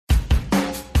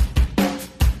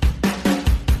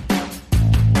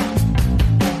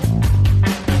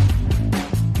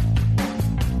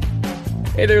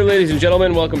Hey there, ladies and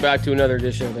gentlemen. Welcome back to another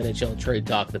edition of NHL Trade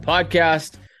Talk, the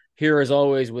podcast. Here, as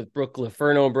always, with Brooke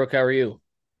Laferno. Brooke, how are you?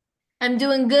 I'm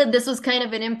doing good. This was kind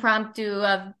of an impromptu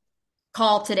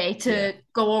call today to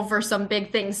go over some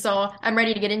big things, so I'm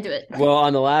ready to get into it. Well,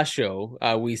 on the last show,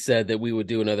 we said that we would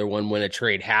do another one when a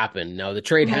trade happened. Now, the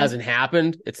trade Mhm. hasn't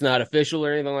happened. It's not official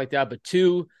or anything like that, but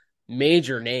two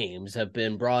major names have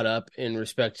been brought up in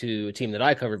respect to a team that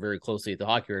I cover very closely at the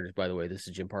Hockey Writers. By the way, this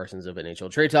is Jim Parsons of NHL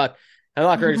Trade Talk. And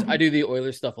Hockey Writers, I do the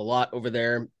Oilers stuff a lot over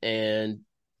there, and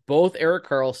both Erik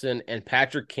Karlsson and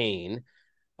Patrick Kane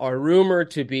are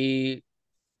rumored to be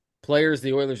players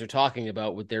the Oilers are talking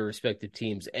about with their respective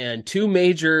teams, and two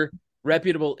major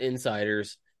reputable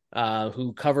insiders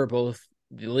who cover both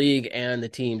the league and the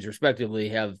teams respectively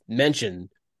have mentioned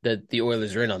that the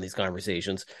Oilers are in on these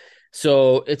conversations.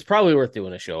 So it's probably worth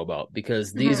doing a show about,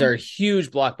 because these are Mhm. huge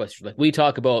blockbusters. Like, we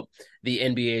talk about the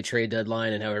NBA trade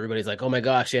deadline and how everybody's like, oh my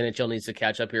gosh, NHL needs to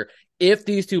catch up here. If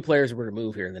these two players were to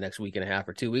move here in the next week and a half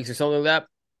or 2 weeks or something like that,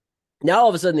 now all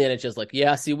of a sudden the NHL is like,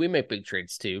 yeah, see, we make big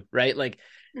trades too, right? Like,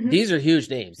 Mhm. these are huge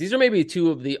names. These are maybe two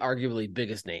of the arguably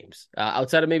biggest names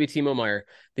outside of maybe Timo Meier.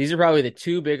 These are probably the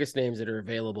two biggest names that are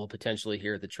available potentially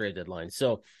here at the trade deadline.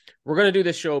 So we're going to do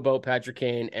this show about Patrick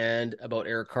Kane and about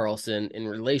Erik Karlsson in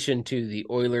relation to the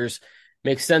Oilers.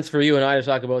 Makes sense for you and I to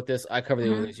talk about this. I cover the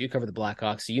Mhm. Oilers. You cover the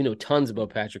Blackhawks. So you know tons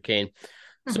about Patrick Kane.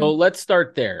 So Mhm. let's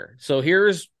start there. So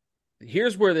here's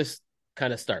where this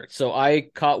kind of starts. So I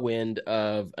caught wind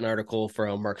of an article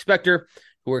from Mark Spector,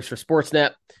 who works for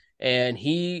Sportsnet, and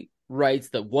he writes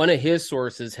that one of his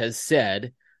sources has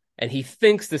said, and he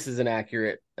thinks this is an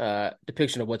accurate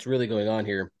depiction of what's really going on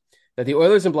here, that the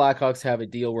Oilers and Blackhawks have a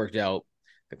deal worked out.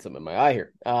 Got something in my eye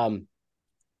here.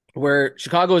 Where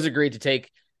Chicago has agreed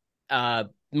to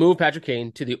move Patrick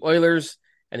Kane to the Oilers,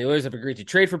 and the Oilers have agreed to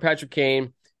trade for Patrick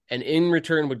Kane, and in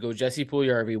return would go Jesse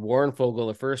Puljujarvi, Warren Fogle,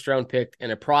 a first-round pick,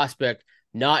 and a prospect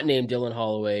not named Dylan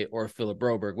Holloway or Philip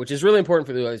Broberg, which is really important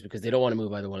for the Oilers because they don't want to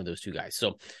move either one of those two guys.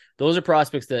 So those are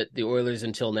prospects that the Oilers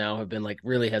until now have been like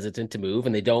really hesitant to move,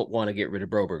 and they don't want to get rid of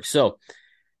Broberg. So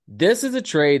this is a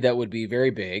trade that would be very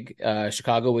big.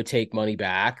 Chicago would take money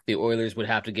back. The Oilers would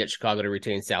have to get Chicago to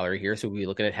retain salary here, so we'd be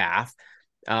looking at half.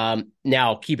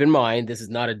 Now, keep in mind, this is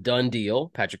not a done deal.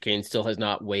 Patrick Kane still has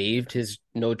not waived his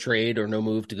no trade or no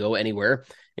move to go anywhere,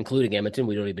 including Edmonton.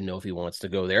 We don't even know if he wants to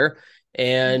go there.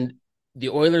 And the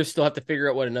Oilers still have to figure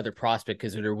out what another prospect,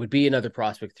 because there would be another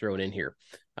prospect thrown in here.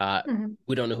 Mhm.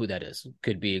 We don't know who that is.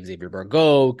 Could be Xavier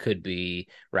Bargot, could be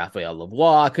Raphael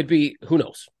Lavoie, could be, who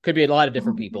knows? Could be a lot of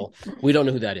different people. We don't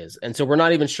know who that is. And so we're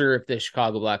not even sure if the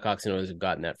Chicago Blackhawks and Oilers have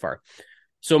gotten that far.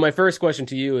 So my first question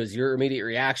to you is your immediate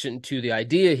reaction to the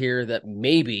idea here that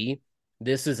maybe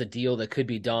this is a deal that could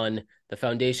be done, the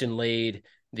foundation laid,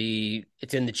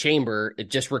 it's in the chamber. It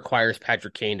just requires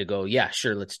Patrick Kane to go, yeah,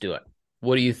 sure, let's do it.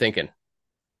 What are you thinking?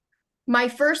 My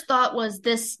first thought was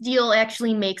this deal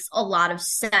actually makes a lot of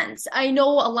sense. I know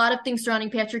a lot of things surrounding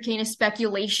Patrick Kane is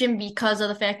speculation because of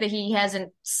the fact that he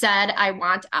hasn't said I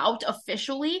want out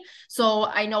officially. So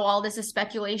I know all this is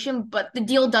speculation, but the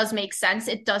deal does make sense.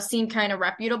 It does seem kind of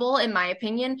reputable in my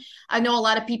opinion. I know a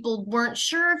lot of people weren't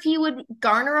sure if he would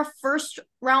garner a first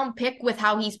round pick with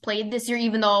how he's played this year,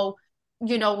 even though,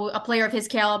 a player of his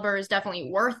caliber is definitely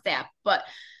worth that. But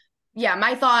yeah,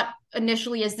 my thought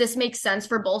initially is this makes sense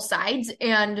for both sides.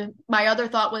 And my other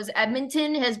thought was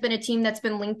Edmonton has been a team that's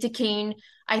been linked to Kane,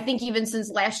 I think even since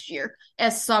last year,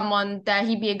 as someone that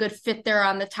he'd be a good fit there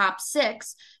on the top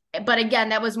six. But again,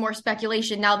 that was more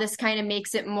speculation. Now this kind of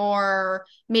makes it more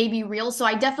maybe real. So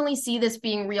I definitely see this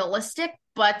being realistic.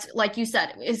 But like you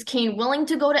said, is Kane willing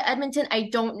to go to Edmonton? I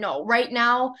don't know. Right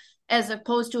now, as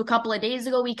opposed to a couple of days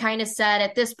ago, we kind of said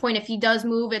at this point, if he does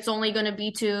move, it's only going to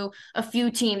be to a few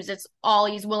teams. It's all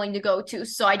he's willing to go to.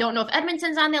 So I don't know if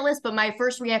Edmonton's on that list, but my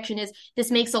first reaction is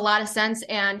this makes a lot of sense.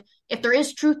 And if there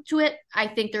is truth to it, I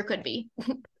think there could be.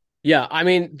 Yeah, I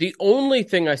mean, the only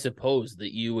thing I suppose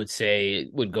that you would say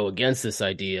would go against this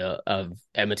idea of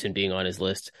Edmonton being on his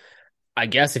list, I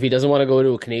guess if he doesn't want to go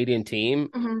to a Canadian team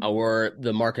Mm-hmm. or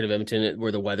the market of Edmonton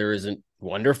where the weather isn't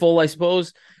wonderful, I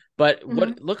suppose. But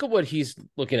Mm-hmm. look at what he's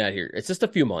looking at here. It's just a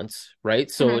few months,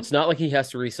 right? So Mm-hmm. it's not like he has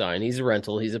to resign. He's a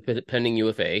rental. He's a pending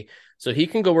UFA. So he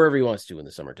can go wherever he wants to in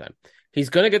the summertime. He's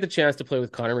going to get the chance to play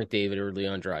with Connor McDavid or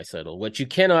Leon Draisaitl, which you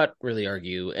cannot really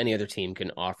argue any other team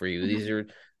can offer you. These are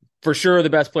for sure the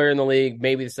best player in the league,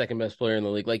 maybe the second best player in the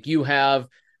league. Like, you have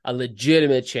a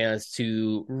legitimate chance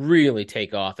to really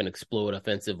take off and explode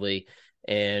offensively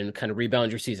and kind of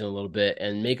rebound your season a little bit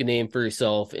and make a name for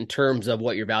yourself in terms of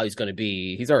what your value is going to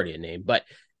be. He's already a name, but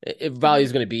if value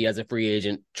is going to be as a free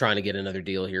agent trying to get another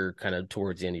deal here kind of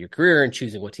towards the end of your career and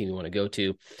choosing what team you want to go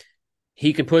to.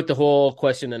 he can put the whole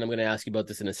question, and I'm going to ask you about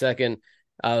this in a second,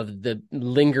 of the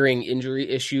lingering injury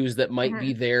issues that might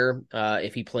be Mhm. there.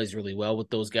 If he plays really well with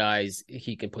those guys,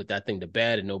 he can put that thing to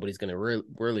bed, and nobody's going to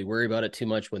really worry about it too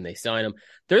much when they sign him.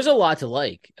 There's a lot to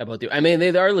like about the. I mean,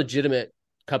 they are legitimate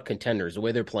cup contenders. The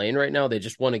way they're playing right now, they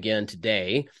just won again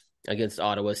today against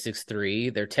Ottawa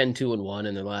 6-3. They're 10-2-1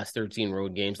 in their last 13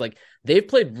 road games. Like, they've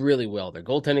played really well. Their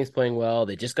goaltending's playing well.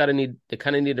 They just they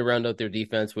kind of need to round out their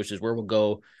defense, which is where we'll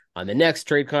go on the next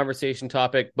trade conversation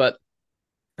topic. But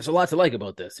there's a lot to like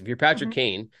about this. If you're Patrick Mhm.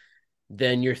 Kane,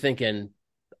 then you're thinking,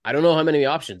 I don't know how many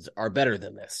options are better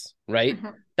than this, right?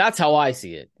 Mhm. That's how I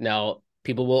see it. Now,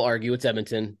 people will argue it's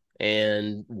Edmonton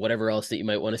and whatever else that you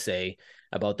might want to say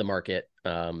about the market.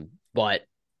 But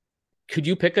could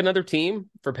you pick another team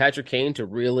for Patrick Kane to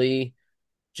really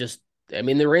just? I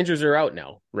mean, the Rangers are out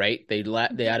now, right? They Yeah.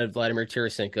 added Vladimir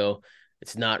Tarasenko.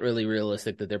 It's not really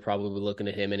realistic that they're probably looking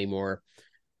at him anymore.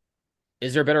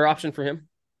 Is there a better option for him?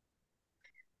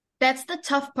 That's the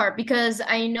tough part because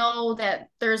I know that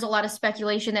there's a lot of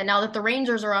speculation that now that the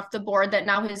Rangers are off the board, that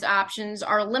now his options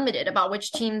are limited about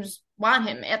which teams want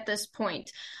him at this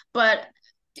point. But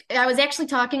I was actually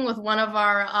talking with one of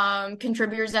our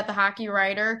contributors at the Hockey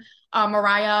Writer,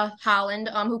 Mariah Holland,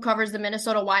 who covers the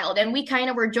Minnesota Wild. And we kind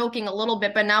of were joking a little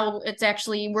bit, but now it's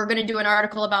actually, we're going to do an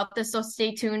article about this. So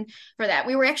stay tuned for that.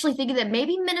 We were actually thinking that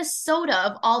maybe Minnesota,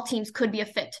 of all teams, could be a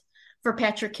fit for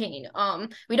Patrick Kane.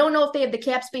 We don't know if they have the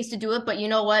cap space to do it, but you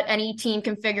know what? Any team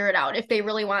can figure it out if they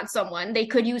really want someone. They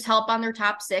could use help on their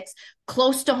top six,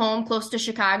 close to home, close to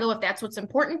Chicago, if that's what's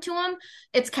important to them.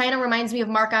 It's kind of reminds me of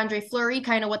Marc-Andre Fleury,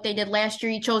 kind of what they did last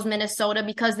year. He chose Minnesota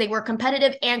because they were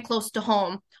competitive and close to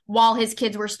home while his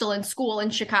kids were still in school in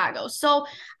Chicago. So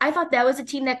I thought that was a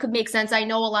team that could make sense. I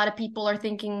know a lot of people are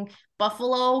thinking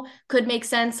Buffalo could make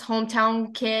sense,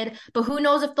 hometown kid, but who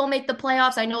knows if they'll make the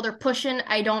playoffs? I know they're pushing.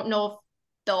 I don't know if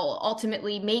they'll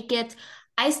ultimately make it.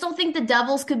 I still think the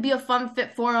Devils could be a fun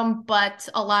fit for them, but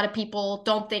a lot of people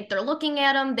don't think they're looking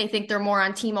at them. They think they're more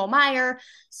on Timo Meyer.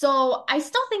 So I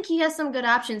still think he has some good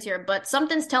options here, but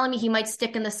something's telling me he might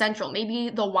stick in the Central,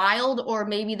 maybe the Wild or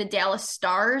maybe the Dallas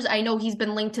Stars. I know he's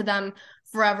been linked to them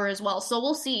forever as well. So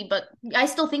we'll see, but I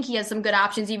still think he has some good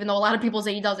options, even though a lot of people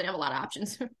say he doesn't have a lot of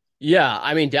options. Yeah,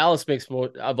 I mean, Dallas makes more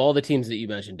of all the teams that you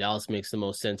mentioned. Dallas makes the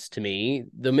most sense to me.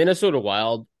 The Minnesota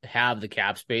Wild have the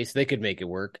cap space; they could make it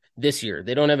work this year.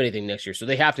 They don't have anything next year, so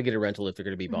they have to get a rental if they're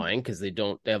going to be buying because they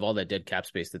don't. They have all that dead cap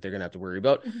space that they're going to have to worry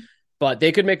about. But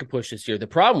they could make a push this year. The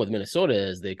problem with Minnesota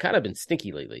is they've kind of been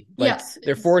stinky lately. Like, Yes.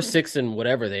 they're 4-6 and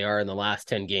whatever they are in the last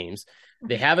 10 games.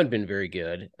 They Mhm. haven't been very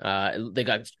good. They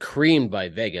got creamed by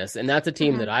Vegas, and that's a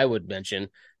team that Mhm. I would mention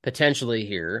potentially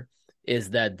here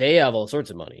is that they have all sorts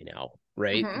of money now,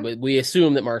 right? Mhm. We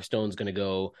assume that Mark Stone's going to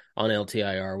go on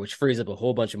LTIR, which frees up a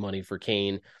whole bunch of money for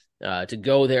Kane to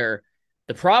go there.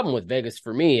 The problem with Vegas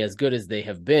for me, as good as they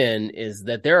have been, is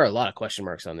that there are a lot of question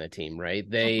marks on that team, right?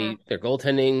 Mhm. Their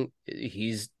goaltending,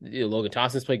 Logan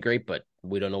Thompson's played great, but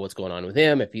we don't know what's going on with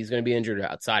him. If he's going to be injured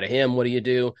outside of him, what do you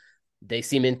do? They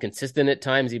seem inconsistent at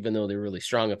times, even though they're really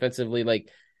strong offensively. Like,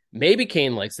 maybe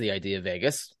Kane likes the idea of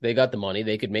Vegas. They got the money,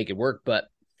 they could make it work, but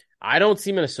I don't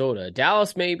see Minnesota.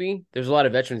 Dallas, maybe. There's a lot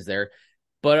of veterans there.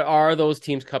 But are those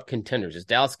teams cup contenders? Is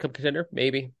Dallas a cup contender?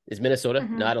 Maybe. Is Minnesota?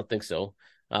 No, I Mhm. don't think so.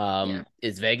 Yeah.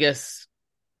 Is Vegas?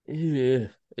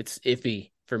 It's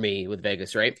iffy for me with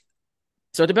Vegas, right?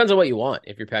 So it depends on what you want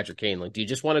if you're Patrick Kane. Like, do you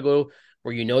just want to go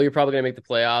where you know you're probably going to make the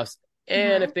playoffs?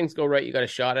 And if Mhm. things go right, you got a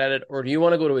shot at it? Or do you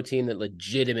want to go to a team that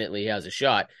legitimately has a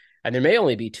shot? And there may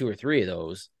only be two or three of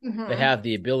those that Mhm. have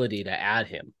the ability to add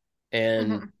him.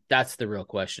 And Mhm. that's the real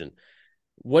question.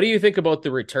 What do you think about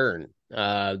the return?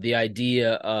 The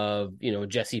idea of,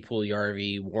 Jesse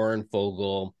Puljujarvi, Warren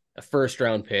Fogle, a first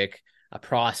round pick, a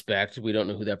prospect. We don't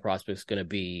know who that prospect is going to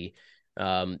be.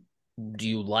 Um, do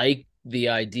you like the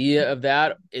idea of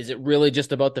that? Is it really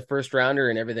just about the first rounder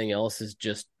and everything else is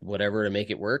just whatever to make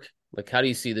it work? Like, how do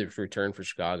you see the return for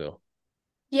Chicago?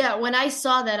 Yeah, when I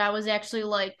saw that, I was actually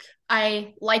like,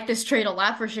 I like this trade a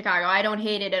lot for Chicago. I don't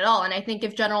hate it at all. And I think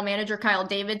if general manager Kyle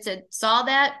Davidson saw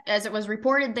that as it was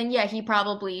reported, then yeah, he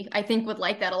probably, I think, would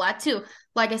like that a lot too.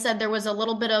 Like I said, there was a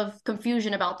little bit of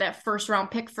confusion about that first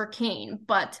round pick for Kane,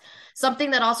 but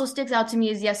something that also sticks out to me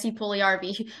is Jesse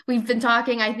Puljujarvi. We've been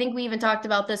talking, I think we even talked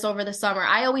about this over the summer.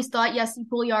 I always thought Jesse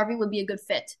Puljujarvi would be a good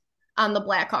fit on the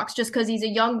Blackhawks just because he's a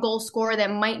young goal scorer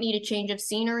that might need a change of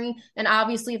scenery. And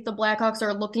obviously, if the Blackhawks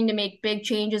are looking to make big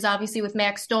changes, obviously with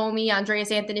Max Domi,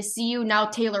 Andreas Anthony, now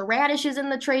Taylor Radish is in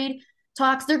the trade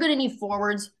talks, they're going to need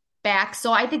forwards back.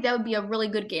 So I think that would be a really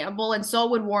good gamble. And so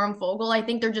would Warren Fogle. I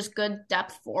think they're just good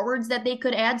depth forwards that they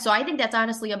could add. So I think that's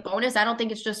honestly a bonus. I don't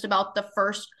think it's just about the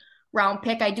first round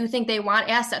pick. I do think they want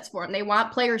assets for him. They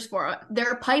want players for him.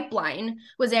 Their pipeline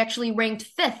was actually ranked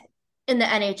fifth in the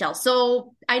NHL.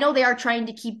 So I know they are trying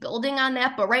to keep building on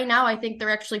that, but right now I think they're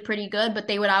actually pretty good, but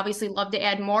they would obviously love to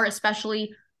add more,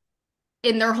 especially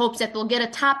in their hopes that they'll get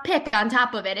a top pick on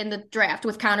top of it in the draft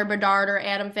with Connor Bedard or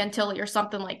Adam Fantilli or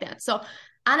something like that. So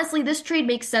honestly, this trade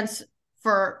makes sense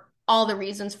for all the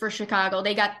reasons for Chicago.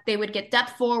 They would get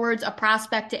depth forwards, a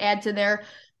prospect to add to their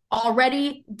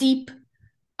already deep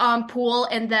pool,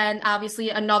 and then obviously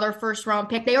another first round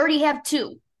pick. They already have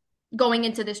two going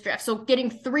into this draft. So getting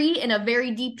three in a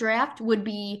very deep draft would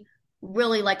be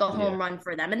really like a home run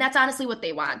for them. And that's honestly what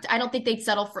they want. I don't think they'd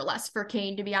settle for less for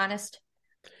Kane, to be honest.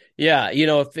 Yeah,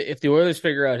 if the Oilers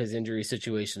figure out his injury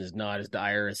situation is not as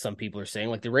dire as some people are saying,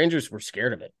 like the Rangers were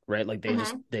scared of it, right? Like they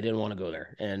didn't want to go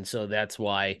there. And so that's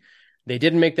why they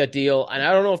didn't make that deal. And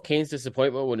I don't know if Kane's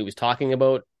disappointment when he was talking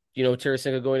about,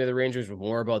 Tarasenko going to the Rangers was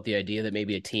more about the idea that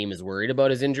maybe a team is worried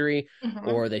about his injury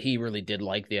or that he really did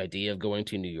like the idea of going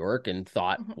to New York and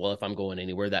thought, well, if I'm going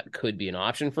anywhere, that could be an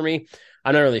option for me.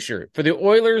 I'm not really sure. For the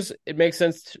Oilers, it makes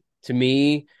sense to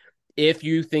me if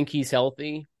you think he's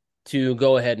healthy to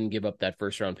go ahead and give up that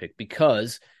first round pick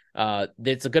because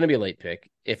it's going to be a late pick.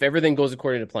 If everything goes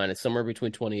according to plan, it's somewhere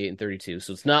between 28 and 32.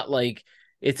 So it's not like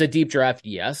it's a deep draft,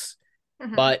 yes,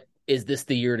 but is this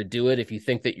the year to do it if you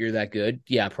think that you're that good?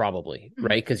 Yeah, probably,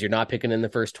 right? Because you're not picking in the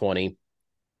first 20.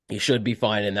 You should be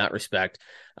fine in that respect.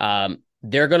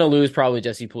 They're going to lose probably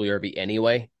Jesse Puljujarvi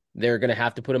anyway. They're going to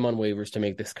have to put him on waivers to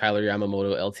make this Kyler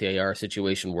Yamamoto LTIR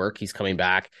situation work. He's coming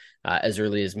back as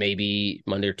early as maybe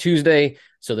Monday or Tuesday,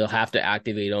 so they'll have to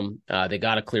activate him. They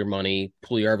got to clear money.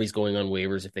 Puljujarvi's going on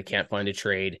waivers if they can't find a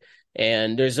trade.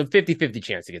 And there's a 50-50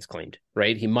 chance he gets claimed,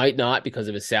 right? He might not because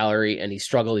of his salary, and he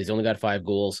struggled. He's only got 5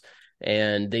 goals,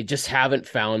 and they just haven't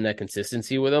found that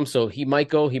consistency with him. So he might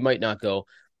go, he might not go.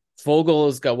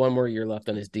 Fogel's got one more year left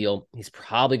on his deal. He's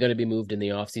probably going to be moved in the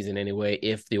offseason anyway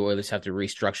if the Oilers have to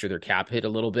restructure their cap hit a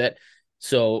little bit.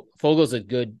 So Fogel's a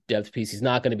good depth piece. He's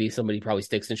not going to be somebody who probably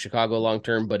sticks in Chicago long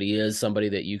term, but he is somebody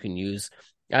that you can use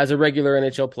as a regular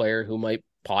NHL player who might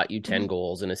pot you 10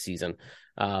 goals in a season.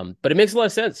 But it makes a lot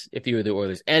of sense if you were the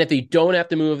Oilers. And if they don't have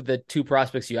to move the 2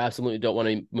 prospects you absolutely don't want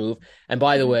to move. And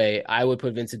by the way, I would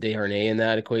put Vincent Desharnais in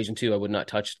that equation too. I would not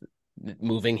touch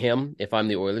moving him if I'm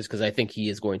the Oilers because I think he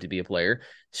is going to be a player.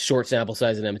 Short sample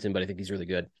size in Edmonton, but I think he's really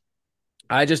good.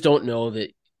 I just don't know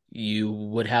that you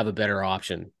would have a better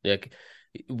option. Like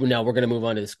now we're going to move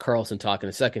on to this Karlsson talk in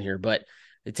a second here, but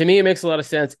to me it makes a lot of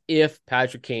sense if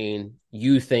Patrick Kane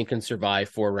you think can survive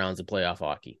 4 rounds of playoff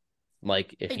hockey.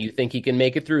 Like if you think he can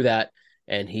make it through that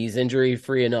and he's injury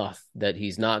free enough that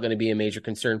he's not going to be a major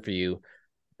concern for you,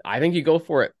 I think you go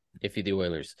for it if you're the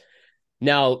Oilers.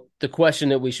 Now, the question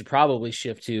that we should probably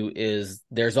shift to is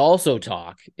there's also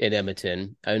talk in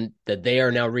Edmonton and that they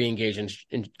are now re-engaged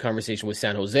in conversation with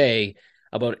San Jose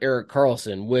about Erik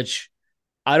Karlsson, which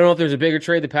I don't know if there's a bigger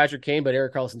trade than Patrick Kane, but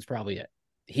Erik Karlsson's probably it.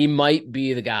 He might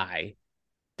be the guy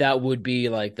that would be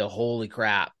like the holy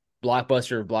crap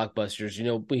blockbuster of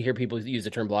blockbusters. We hear people use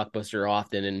the term blockbuster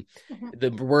often, and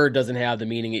the word doesn't have the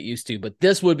meaning it used to, but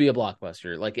this would be a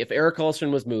blockbuster. Like if Erik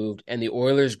Karlsson was moved and the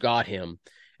Oilers got him,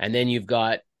 and then you've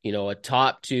got, a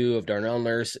top 2 of Darnell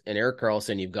Nurse and Erik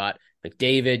Karlsson. You've got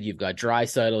McDavid, you've got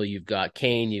Draisaitl, you've got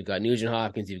Kane, you've got Nugent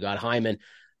Hopkins, you've got Hyman,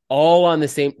 all on the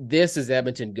same. This is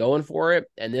Edmonton going for it,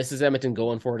 and this is Edmonton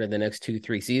going for it in the next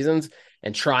 2-3 seasons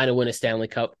and trying to win a Stanley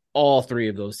Cup all 3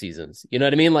 of those seasons. You know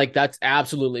what I mean? Like that's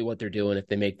absolutely what they're doing if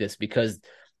they make this, because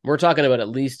we're talking about at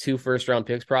least 2 first-round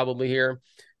picks probably here,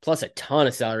 plus a ton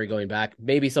of salary going back,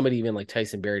 maybe somebody even like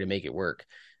Tyson Barrie to make it work.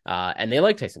 And they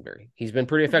like Tyson Barrie. He's been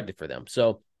pretty effective for them.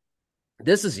 So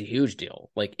this is a huge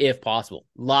deal. Like if possible,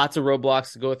 lots of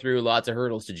roadblocks to go through, lots of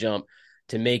hurdles to jump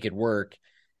to make it work.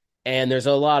 And there's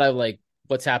a lot of like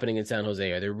what's happening in San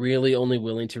Jose. Are they really only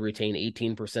willing to retain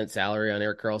 18% salary on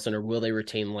Erik Karlsson, or will they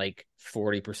retain like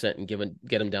 40% and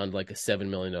get him down to like a $7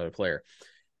 million player?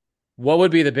 What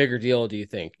would be the bigger deal, do you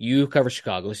think? You cover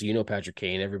Chicago, so you know Patrick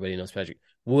Kane. Everybody knows Patrick.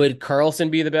 Would Karlsson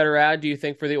be the better ad, do you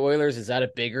think, for the Oilers? Is that a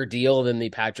bigger deal than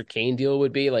the Patrick Kane deal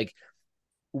would be? Like,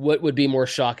 what would be more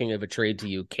shocking of a trade to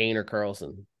you, Kane or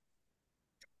Karlsson?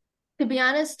 To be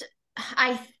honest,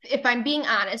 if I'm being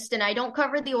honest, and I don't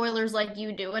cover the Oilers like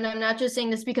you do, and I'm not just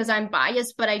saying this because I'm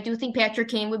biased, but I do think Patrick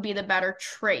Kane would be the better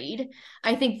trade.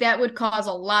 I think that would cause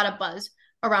a lot of buzz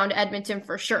around Edmonton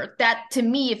for sure. That, to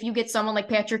me, if you get someone like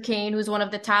Patrick Kane, who's one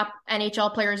of the top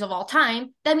NHL players of all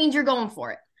time, that means you're going for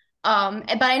it.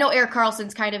 But I know Erik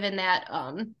Karlsson's kind of in that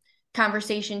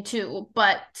conversation too.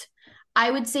 But I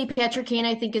would say Patrick Kane,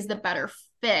 I think, is the better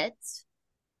fit,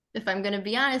 if I'm going to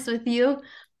be honest with you.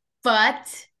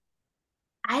 But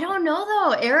I don't know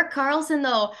though. Erik Karlsson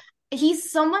though,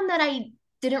 he's someone that I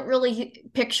didn't really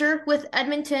picture with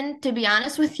Edmonton, to be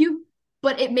honest with you.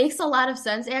 But it makes a lot of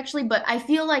sense actually. But I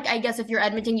feel like I guess if you're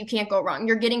Edmonton, you can't go wrong.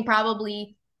 You're getting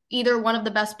probably either one of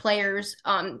the best players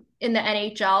in the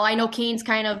NHL. I know Kane's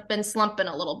kind of been slumping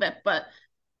a little bit, but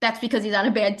that's because he's on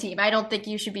a bad team. I don't think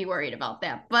you should be worried about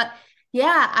that. But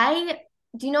yeah, I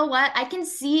do you know what? I can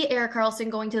see Erik Karlsson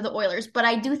going to the Oilers, but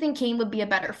I do think Kane would be a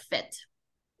better fit.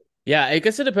 Yeah, I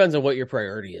guess it depends on what your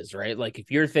priority is, right? Like if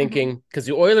you're Hmm. thinking, because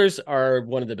the Oilers are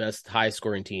one of the best high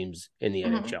scoring teams in the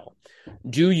Hmm. NHL.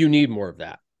 Do you need more of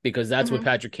that? Because that's what Hmm.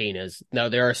 Patrick Kane is. Now,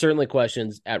 there are certainly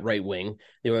questions at right wing.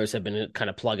 The Oilers have been kind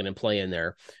of plugging and playing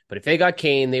there. But if they got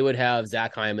Kane, they would have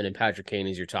Zach Hyman and Patrick Kane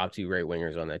as your top two right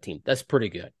wingers on that team. That's pretty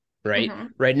good, right? Hmm.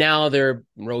 Right now, they're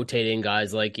rotating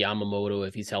guys like Yamamoto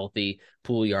if he's healthy,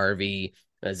 Puljujärvi,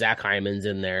 Zach Hyman's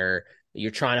in there.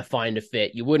 You're trying to find a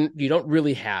fit. You don't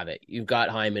really have it. You've got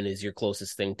Hyman as your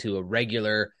closest thing to a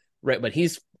regular, right? But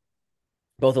he's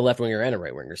both a left winger and a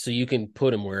right winger, so you can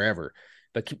put him wherever.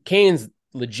 But Kane's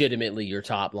legitimately your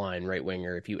top line right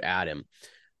winger if you add him.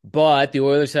 But the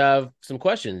Oilers have some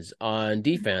questions on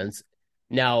defense.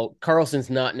 Now, Karlsson's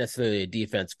not necessarily a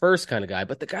defense first kind of guy,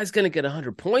 but the guy's going to get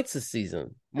 100 points this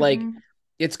season. Like, Hmm.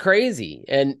 it's crazy.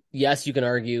 And yes, you can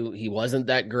argue he wasn't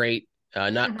that great,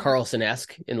 not Hmm. Karlsson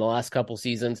esque in the last couple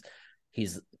seasons.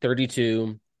 He's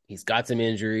 32. He's got some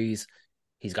injuries.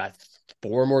 He's got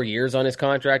 4 more years on his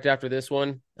contract after this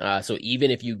one. So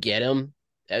even if you get him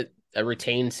at a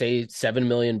retained, say, $7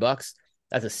 million,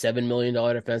 that's a $7 million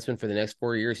defenseman for the next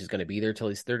 4 years. He's going to be there till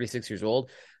he's 36 years old.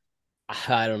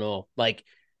 I don't know. Like,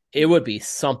 it would be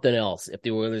something else if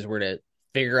the Oilers were to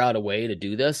figure out a way to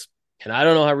do this. And I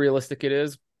don't know how realistic it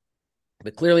is,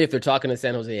 but clearly, if they're talking to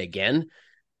San Jose again,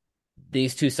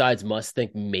 these two sides must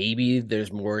think maybe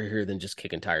there's more here than just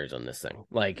kicking tires on this thing.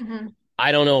 Like, Hmm.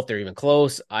 I don't know if they're even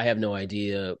close. I have no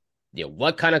idea,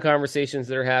 what kind of conversations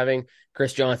they're having.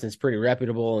 Chris Johnson's pretty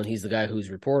reputable, and he's the guy who's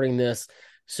reporting this.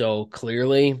 So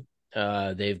clearly,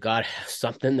 they've got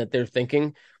something that they're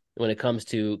thinking when it comes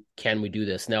to can we do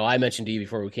this. Now, I mentioned to you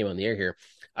before we came on the air here,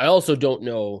 I also don't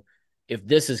know if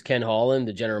this is Ken Holland,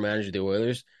 the general manager of the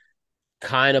Oilers,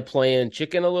 kind of playing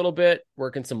chicken a little bit,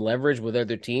 working some leverage with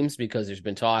other teams because there's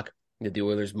been talk that the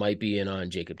Oilers might be in on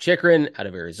Jacob Chikrin out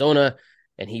of Arizona,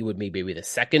 and he would maybe be the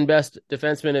second best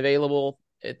defenseman available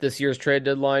at this year's trade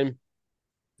deadline.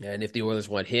 And if the Oilers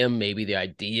want him, maybe the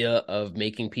idea of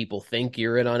making people think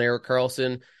you're in on Erik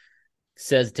Karlsson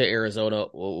says to Arizona,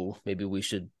 oh, maybe we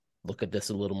should look at this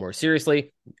a little more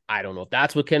seriously. I don't know if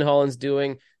that's what Ken Holland's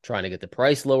doing, trying to get the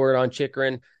price lowered on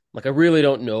Chikrin. Like, I really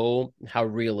don't know how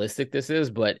realistic this is,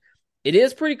 but it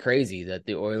is pretty crazy that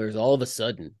the Oilers all of a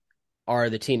sudden are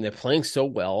the team. They're playing so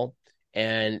well,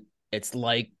 and it's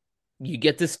like you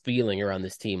get this feeling around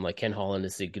this team, like Ken Holland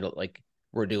is, like,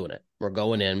 we're doing it. We're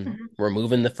going in. Hmm. We're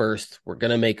moving the first. We're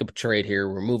gonna make a trade here.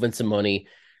 We're moving some money.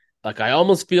 Like, I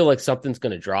almost feel like something's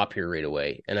gonna drop here right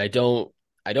away, and I don't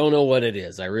know what it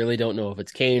is. I really don't know if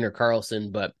it's Kane or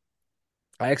Karlsson, but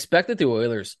I expect that the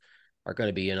Oilers are going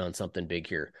to be in on something big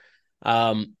here.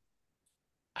 Um,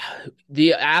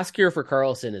 the ask here for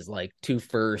Karlsson is like two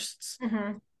firsts.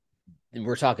 Hmm.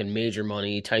 We're talking major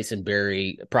money. Tyson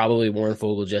Berry, probably Warren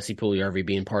Fogle, Jesse Puljujärvi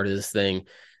being part of this thing.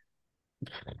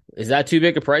 Is that too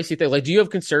big a price, you think? Like, do you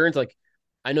have concerns? Like,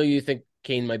 I know you think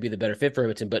Kane might be the better fit for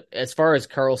Edmonton, but as far as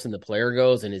Karlsson, the player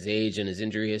goes, and his age and his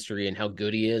injury history and how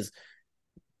good he is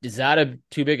that a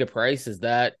too big a price? Is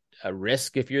that a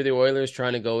risk if you're the Oilers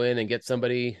trying to go in and get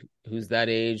somebody who's that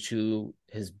age who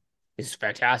is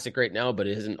fantastic right now, but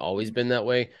it hasn't always been that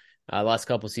way? Last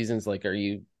couple of seasons, like, are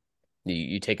you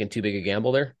taking too big a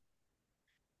gamble there?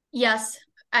 Yes,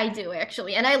 I do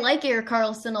actually. And I like Erik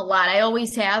Karlsson a lot. I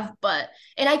always have, but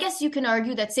and I guess you can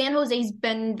argue that San Jose's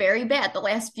been very bad the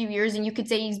last few years, and you could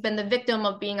say he's been the victim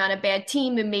of being on a bad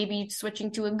team, and maybe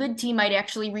switching to a good team might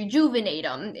actually rejuvenate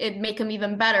him. It'd make him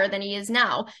even better than he is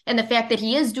now. And the fact that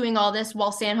he is doing all this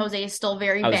while San Jose is still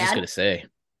very I was just bad, gonna say,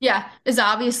 yeah, is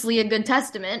obviously a good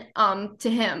testament to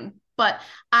him. But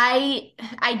I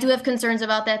do have concerns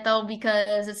about that though,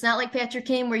 because it's not like Patrick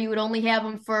Kane where you would only have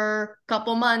him for a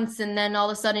couple months and then all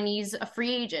of a sudden he's a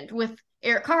free agent. With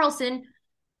Erik Karlsson,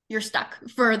 you're stuck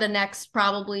for the next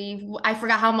probably I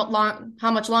forgot how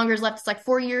much longer is left. It's like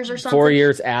 4 years or 4 something.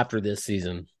 years after this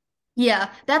season. Yeah,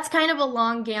 that's kind of a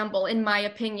long gamble, in my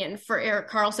opinion, for Erik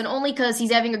Karlsson, only because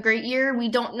he's having a great year. We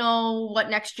don't know what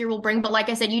next year will bring, but like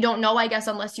I said, you don't know, I guess,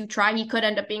 unless you try. He could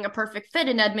end up being a perfect fit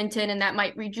in Edmonton, and that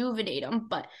might rejuvenate him.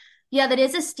 But yeah, that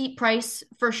is a steep price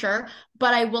for sure.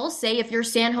 But I will say, if you're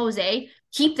San Jose,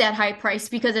 keep that high price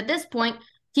because at this point,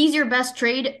 he's your best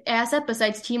trade asset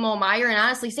besides Timo Meyer. And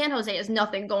honestly, San Jose has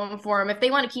nothing going for him. If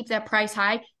they want to keep that price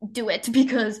high, do it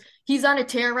because he's on a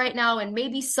tear right now. And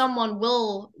maybe someone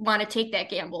will want to take that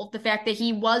gamble. The fact that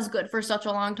he was good for such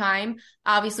a long time,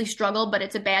 obviously struggled, but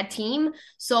it's a bad team.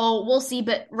 So we'll see.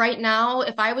 But right now,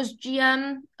 if I was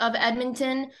GM of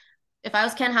Edmonton, if I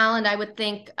was Ken Holland, I would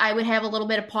think I would have a little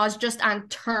bit of pause just on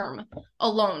term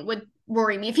alone would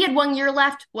worry me. If he had 1 year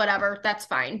left, whatever, that's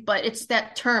fine. But it's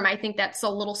that term. I think that's a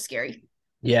little scary.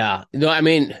 Yeah. No,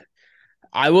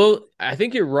 I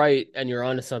think you're right and you're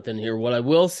onto something here. What I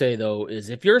will say though is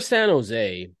if you're San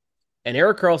Jose and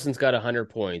Erik Karlsson's got 100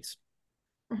 points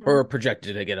or Mm-hmm.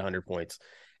 projected to get 100 points,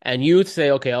 and you'd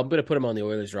say, okay, I'm going to put him on the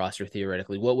Oilers roster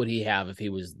theoretically. What would he have if he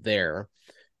was there?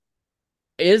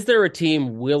 Is there a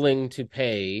team willing to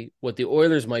pay what the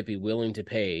Oilers might be willing to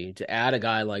pay to add a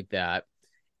guy like that?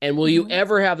 And will you Mm-hmm.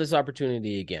 ever have this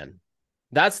opportunity again?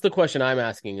 That's the question I'm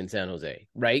asking in San Jose,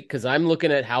 right? Because I'm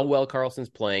looking at how well Karlsson's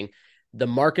playing. The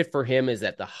market for him is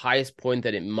at the highest point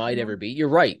that it might ever Mm-hmm. be. You're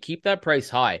right. Keep that price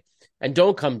high and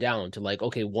don't come down to like,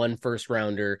 okay, one first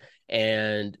rounder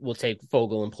and we'll take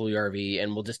Fogle and Puljujarvi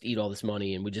and we'll just eat all this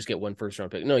money and we just get one first round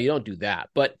pick. No, you don't do that.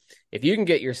 But if you can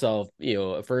get yourself,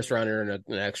 a first rounder and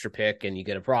an extra pick and you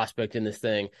get a prospect in this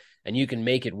thing and you can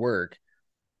make it work,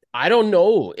 I don't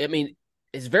know. I mean,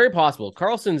 it's very possible.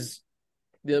 Karlsson's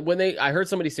I heard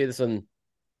somebody say this on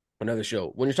another show.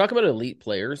 When you're talking about elite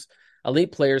players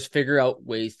figure out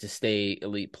ways to stay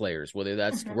elite players, whether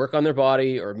that's to Mm-hmm. work on their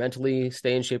body or mentally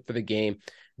stay in shape for the game.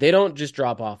 They don't just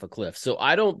drop off a cliff. So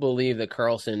I don't believe that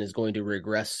Karlsson is going to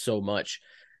regress so much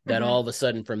that Mm-hmm. all of a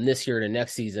sudden from this year to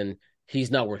next season, he's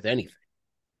not worth anything.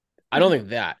 I don't Mm-hmm. think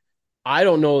that. I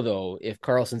don't know though if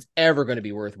Karlsson's ever going to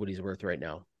be worth what he's worth right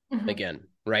now. Mm-hmm. Again,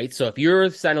 right? So if you're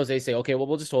San Jose, say, okay, well,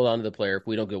 we'll just hold on to the player if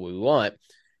we don't get what we want.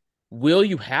 Will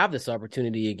you have this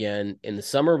opportunity again in the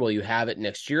summer? Will you have it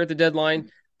next year at the deadline?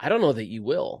 I don't know that you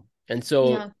will. And so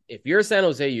Yeah. if you're San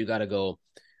Jose, you got to go,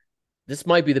 this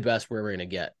might be the best we're going to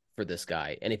get for this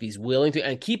guy. And if he's willing to,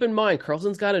 and keep in mind,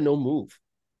 Karlsson's got a no move.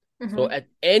 So Mm-hmm. at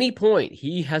any point,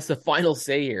 he has the final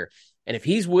say here. And if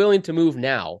he's willing to move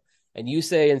now, and you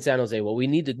say in San Jose, well, we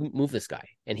need to move this guy,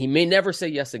 and he may never say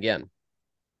yes again.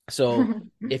 So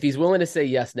if he's willing to say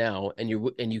yes now, and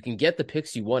you can get the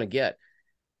picks you want to get,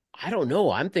 I don't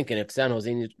know. I'm thinking if San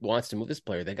Jose wants to move this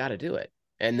player, they got to do it.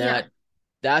 And Yeah.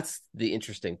 that's the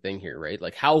interesting thing here, right?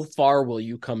 Like how far will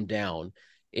you come down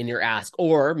in your ask?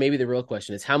 Or maybe the real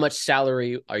question is how much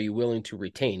salary are you willing to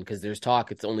retain? Because there's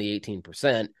talk it's only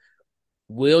 18%.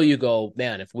 Will you go,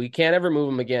 man, if we can't ever move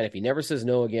him again, if he never says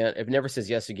no again, if he never says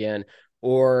yes again,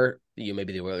 or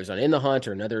maybe the Oilers aren't in the hunt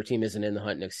or another team isn't in the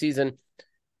hunt next season,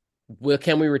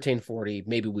 can we retain 40?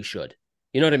 Maybe we should.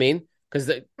 You know what I mean? Because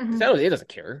Mm-hmm. San Jose doesn't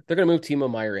care. They're going to move Timo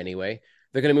Meyer anyway.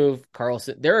 They're going to move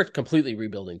Karlsson. They're a completely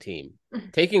rebuilding team.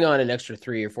 Taking on an extra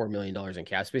 $3 or $4 million in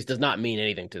cap space does not mean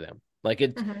anything to them. Like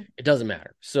Mm-hmm. it doesn't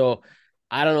matter. So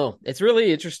I don't know. It's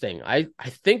really interesting. I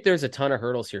think there's a ton of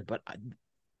hurdles here, but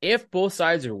if both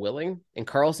sides are willing in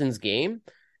Karlsson's game,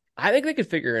 I think they could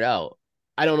figure it out.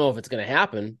 I don't know if it's going to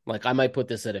happen. Like I might put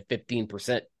this at a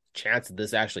 15% chance of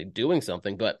this actually doing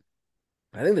something, but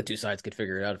I think the two sides could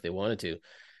figure it out if they wanted to.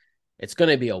 It's going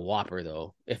to be a whopper,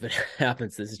 though. If it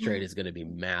happens, this trade is going to be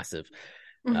massive.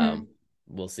 Mm-hmm. Um,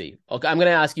 we'll see. Okay, I'm going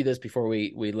to ask you this before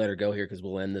we let her go here because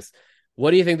we'll end this.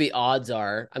 What do you think the odds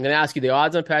are? I'm going to ask you the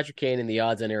odds on Patrick Kane and the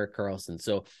odds on Erik Karlsson.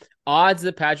 So, odds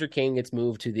that Patrick Kane gets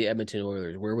moved to the Edmonton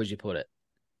Oilers. Where would you put it?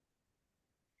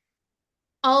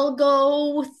 I'll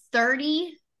go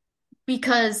 30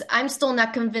 because I'm still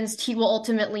not convinced he will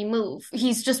ultimately move.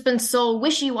 He's just been so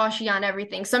wishy-washy on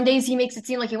everything. Some days he makes it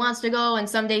seem like he wants to go, and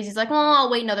some days he's like, well,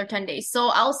 I'll wait another 10 days. So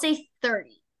I'll say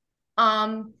 30.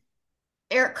 Um,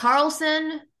 Erik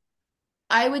Karlsson,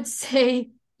 I would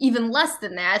say even less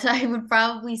than that. I would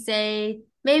probably say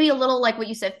maybe a little like what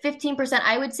you said, 15%.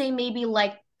 I would say maybe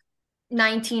like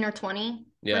 19 or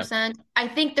Yeah, 20%. I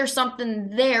think there's something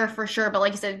there for sure, but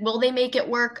like you said, will they make it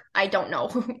work? I don't know.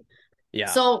 yeah,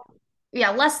 So,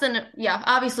 yeah,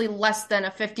 obviously less than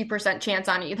a 50% chance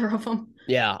on either of them.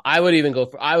 yeah. I would even go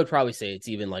for. I would probably say it's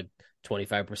even like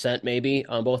 25% maybe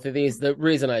on both of these. The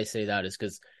reason I say that is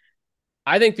because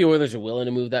I think the Oilers are willing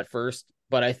to move that first,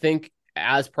 but I think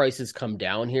as prices come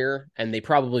down here, and they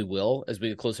probably will as we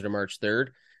get closer to March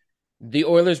 3rd, the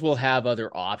Oilers will have other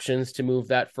options to move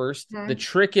that first. The Mhm.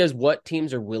 trick is what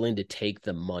teams are willing to take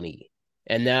the money.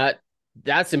 And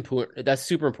that's important. That's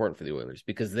super important for the Oilers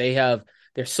because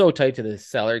they're so tight to the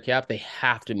salary cap, they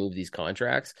have to move these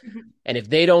contracts. Mhm. And if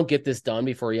they don't get this done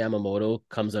before Yamamoto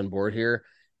comes on board here,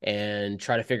 and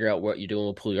try to figure out what you're doing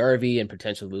with Puljujärvi and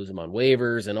potentially lose him on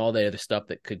waivers and all the other stuff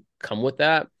that could come with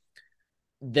that,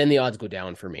 then the odds go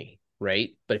down for me,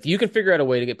 right? But if you can figure out a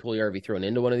way to get Puljujärvi thrown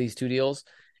into one of these two deals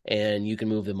and you can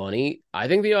move the money, I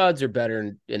think the odds are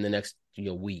better in the next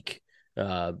week.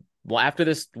 Well, after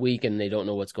this week and they don't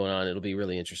know what's going on, it'll be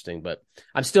really interesting. But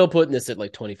I'm still putting this at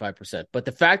like 25%. But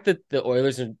the fact that the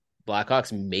Oilers and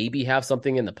Blackhawks maybe have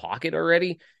something in the pocket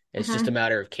already, it's just a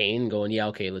matter of Kane going, yeah,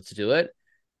 okay, let's do it.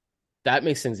 That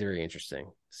makes things very interesting.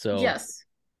 So Yes.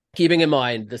 Keeping in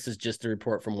mind, this is just a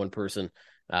report from one person.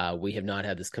 We have not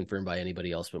had this confirmed by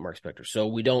anybody else but Mark Spector. So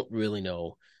we don't really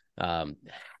know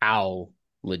how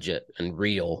legit and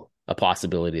real a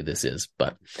possibility this is,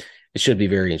 but it should be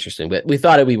very interesting. But we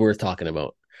thought it'd be worth talking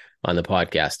about on the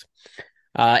podcast.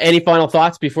 Any final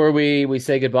thoughts before we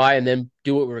say goodbye and then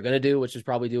do what we're going to do, which is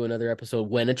probably do another episode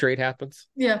when a trade happens?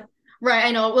 Yeah. Right,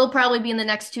 I know. It will probably be in the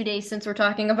next 2 days since we're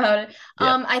talking about it.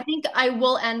 Yeah. I think I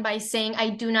will end by saying I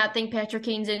do not think Patrick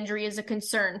Kane's injury is a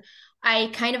concern.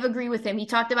 I kind of agree with him. He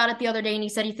talked about it the other day and he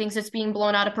said he thinks it's being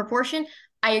blown out of proportion.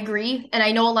 I agree. And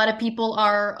I know a lot of people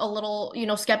are a little,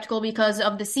 skeptical because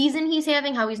of the season he's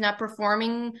having, how he's not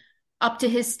performing up to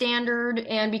his standard,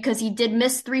 and because he did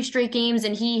miss 3 straight games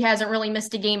and he hasn't really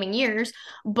missed a game in years.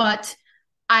 But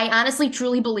I honestly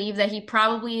truly believe that he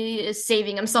probably is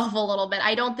saving himself a little bit.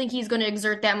 I don't think he's going to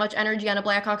exert that much energy on a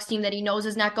Blackhawks team that he knows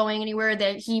is not going anywhere,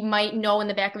 that he might know in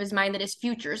the back of his mind that his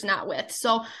future is not with.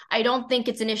 So I don't think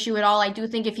it's an issue at all. I do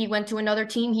think if he went to another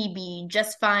team, he'd be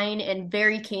just fine and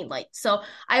very Kane-like. So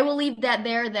I will leave that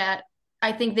there, that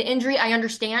I think the injury, I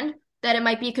understand that it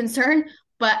might be a concern,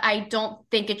 but I don't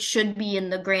think it should be in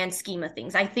the grand scheme of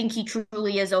things. I think he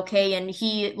truly is okay and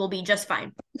he will be just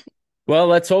fine. Well,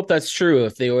 let's hope that's true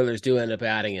if the Oilers do end up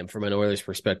adding him from an Oilers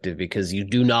perspective, because you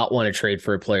do not want to trade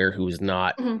for a player who is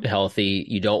not healthy.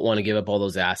 You don't want to give up all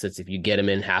those assets if you get him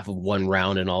in half of one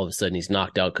round and all of a sudden he's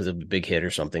knocked out because of a big hit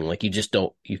or something. Like,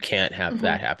 you can't have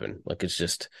that happen. Like, it's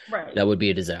just, that would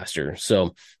be a disaster.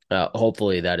 So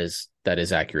hopefully that is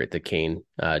accurate, that Kane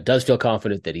does feel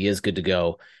confident that he is good to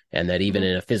go, and that even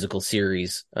in a physical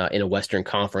series in a Western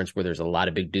Conference where there's a lot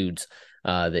of big dudes,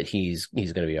 that he's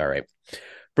going to be all right.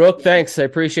 Brooke, thanks. I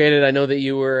appreciate it. I know that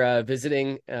you were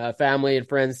visiting family and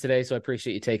friends today, so I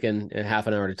appreciate you taking half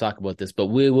an hour to talk about this. But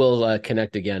we will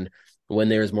connect again when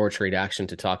there's more trade action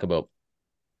to talk about.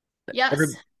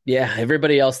 Yes.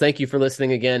 Everybody else, thank you for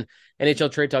listening again.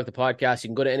 NHL Trade Talk, the podcast. You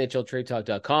can go to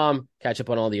NHLTradeTalk.com, catch up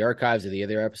on all the archives of the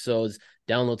other episodes,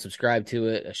 download, subscribe to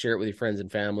it, share it with your friends and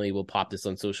family. We'll pop this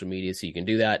on social media so you can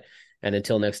do that. And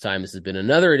until next time, this has been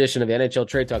another edition of NHL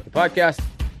Trade Talk, the podcast.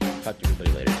 Talk to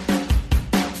everybody later.